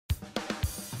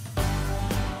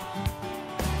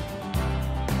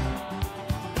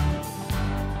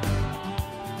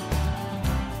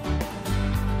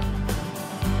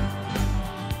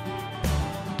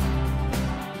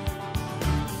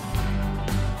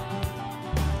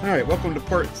All right, welcome to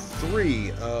part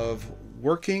 3 of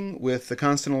working with the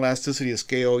constant elasticity of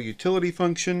scale utility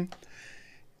function.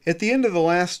 At the end of the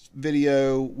last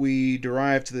video, we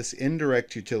derived this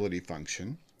indirect utility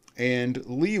function, and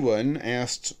Lewin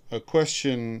asked a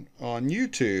question on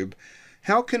YouTube: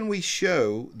 how can we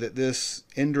show that this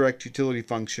indirect utility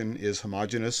function is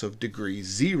homogeneous of degree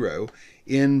 0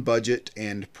 in budget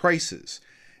and prices?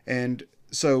 And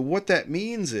so what that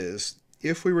means is,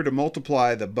 if we were to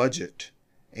multiply the budget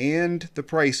and the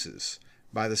prices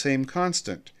by the same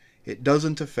constant, it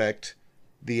doesn't affect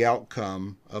the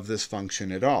outcome of this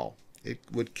function at all. It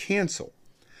would cancel.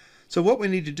 So what we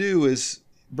need to do is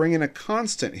bring in a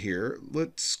constant here.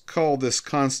 Let's call this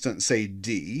constant, say,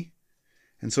 d.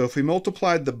 And so if we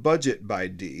multiplied the budget by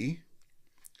d,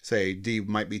 say d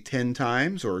might be 10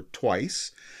 times or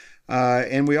twice,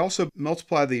 and we also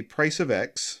multiply the price of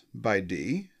x by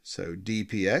d, so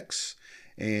dpx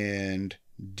and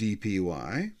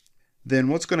dpy, then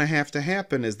what's going to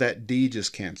happen is that d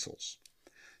just cancels.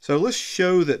 So let's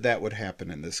show that that would happen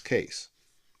in this case.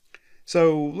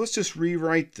 So let's just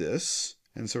rewrite this.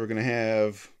 And so we're going to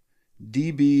have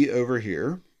db over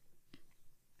here.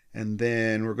 And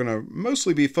then we're going to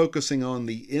mostly be focusing on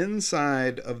the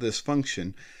inside of this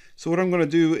function. So what I'm going to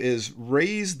do is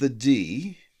raise the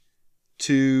d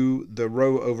to the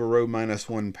rho over rho minus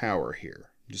 1 power here.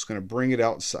 I'm just going to bring it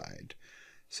outside.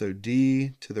 So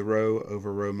d to the rho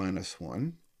over rho minus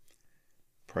 1,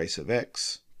 price of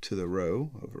x to the rho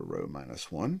over rho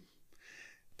minus 1,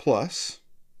 plus,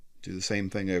 do the same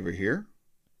thing over here,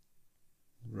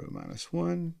 rho minus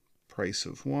 1, price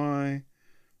of y,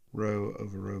 rho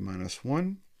over rho minus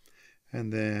 1,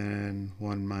 and then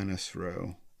 1 minus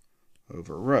rho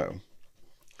over rho.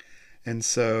 And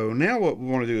so now what we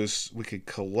want to do is we could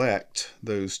collect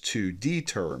those two d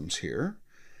terms here.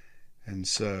 And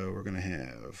so we're going to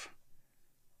have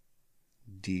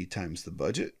d times the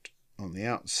budget on the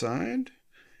outside,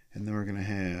 and then we're going to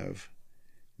have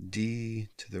d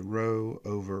to the rho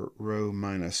over rho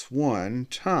minus 1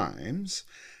 times,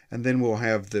 and then we'll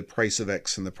have the price of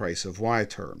x and the price of y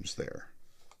terms there.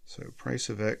 So price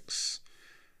of x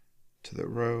to the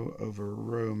rho over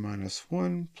rho minus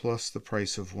 1 plus the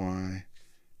price of y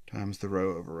times the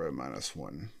rho over rho minus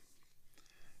 1.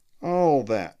 All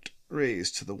that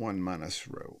raised to the 1 minus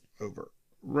rho over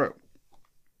rho.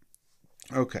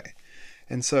 Okay,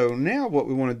 and so now what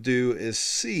we want to do is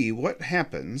see what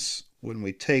happens when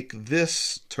we take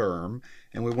this term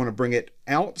and we want to bring it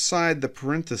outside the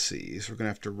parentheses. We're going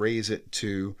to have to raise it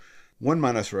to 1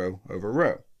 minus rho over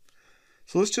rho.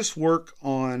 So let's just work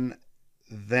on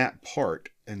that part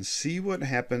and see what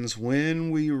happens when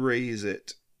we raise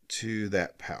it to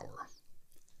that power.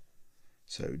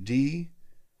 So d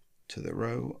to the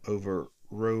rho over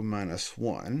rho minus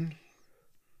 1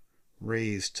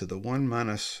 raised to the 1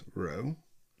 minus rho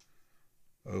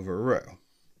over rho.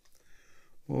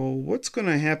 Well, what's going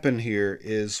to happen here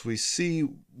is we see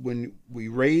when we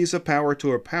raise a power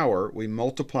to a power, we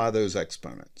multiply those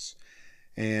exponents.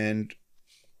 And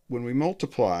when we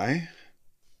multiply,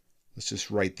 let's just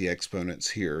write the exponents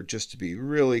here just to be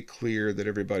really clear that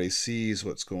everybody sees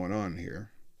what's going on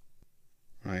here.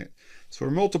 Right? So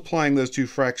we're multiplying those two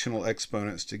fractional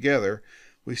exponents together.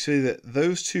 We see that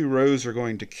those two rows are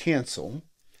going to cancel,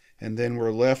 and then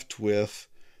we're left with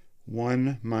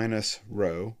 1 minus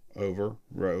rho over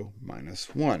rho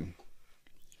minus 1.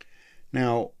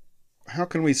 Now, how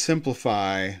can we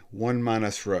simplify 1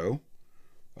 minus rho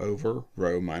over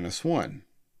rho minus 1?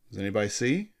 Does anybody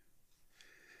see?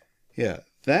 Yeah,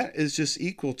 that is just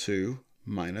equal to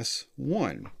minus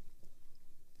 1.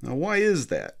 Now, why is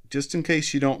that? Just in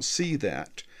case you don't see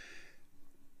that,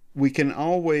 we can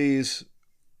always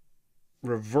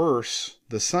reverse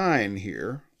the sign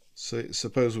here. So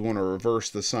suppose we want to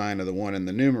reverse the sign of the 1 in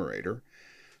the numerator.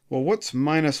 Well, what's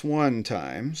minus 1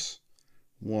 times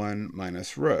 1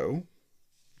 minus rho?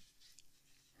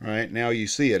 Right, now you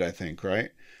see it, I think,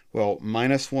 right? Well,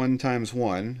 minus 1 times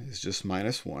 1 is just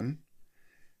minus 1.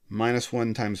 Minus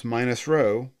 1 times minus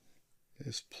rho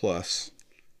is plus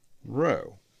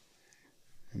rho.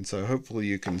 And so hopefully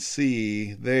you can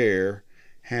see there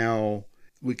how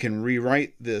we can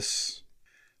rewrite this,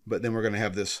 but then we're going to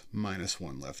have this minus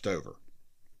 1 left over.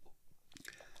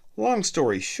 Long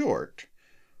story short,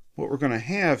 what we're going to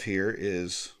have here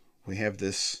is we have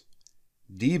this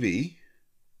dB,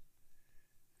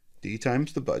 d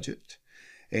times the budget,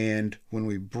 and when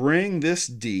we bring this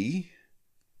d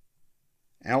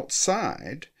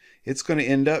outside, it's going to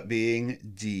end up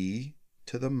being d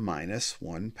to the minus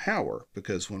 1 power,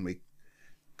 because when we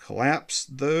collapse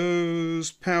those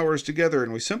powers together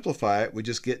and we simplify it, we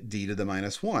just get d to the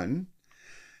minus 1.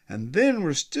 And then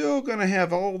we're still going to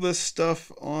have all this stuff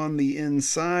on the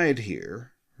inside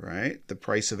here, right? The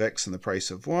price of x and the price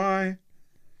of y.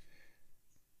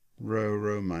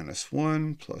 Rho minus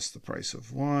 1 plus the price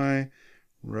of y.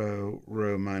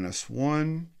 Rho minus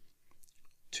 1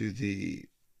 to the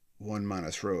 1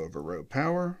 minus rho over rho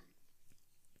power.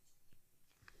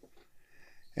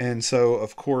 And so,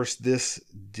 of course, this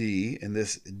d and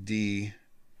this d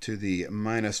to the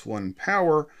minus 1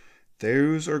 power,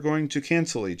 those are going to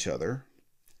cancel each other.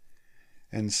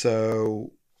 And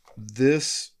so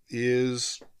this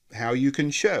is how you can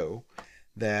show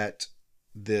that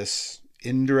this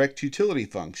indirect utility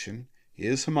function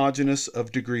is homogeneous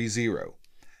of degree 0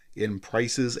 in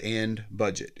prices and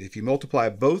budget. If you multiply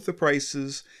both the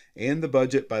prices and the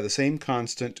budget by the same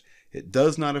constant, it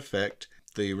does not affect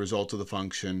the result of the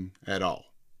function at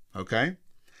all. Okay?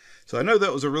 So I know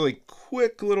that was a really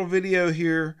quick little video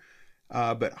here,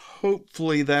 but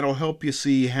hopefully that'll help you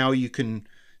see how you can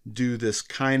do this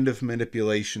kind of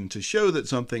manipulation to show that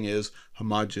something is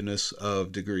homogeneous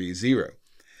of degree 0.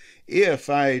 If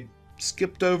I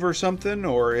skipped over something,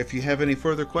 or if you have any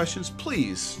further questions,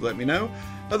 please let me know.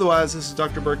 Otherwise, this is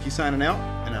Dr. Berkey signing out,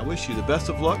 and I wish you the best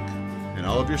of luck in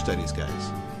all of your studies, guys.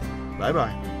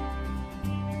 Bye-bye.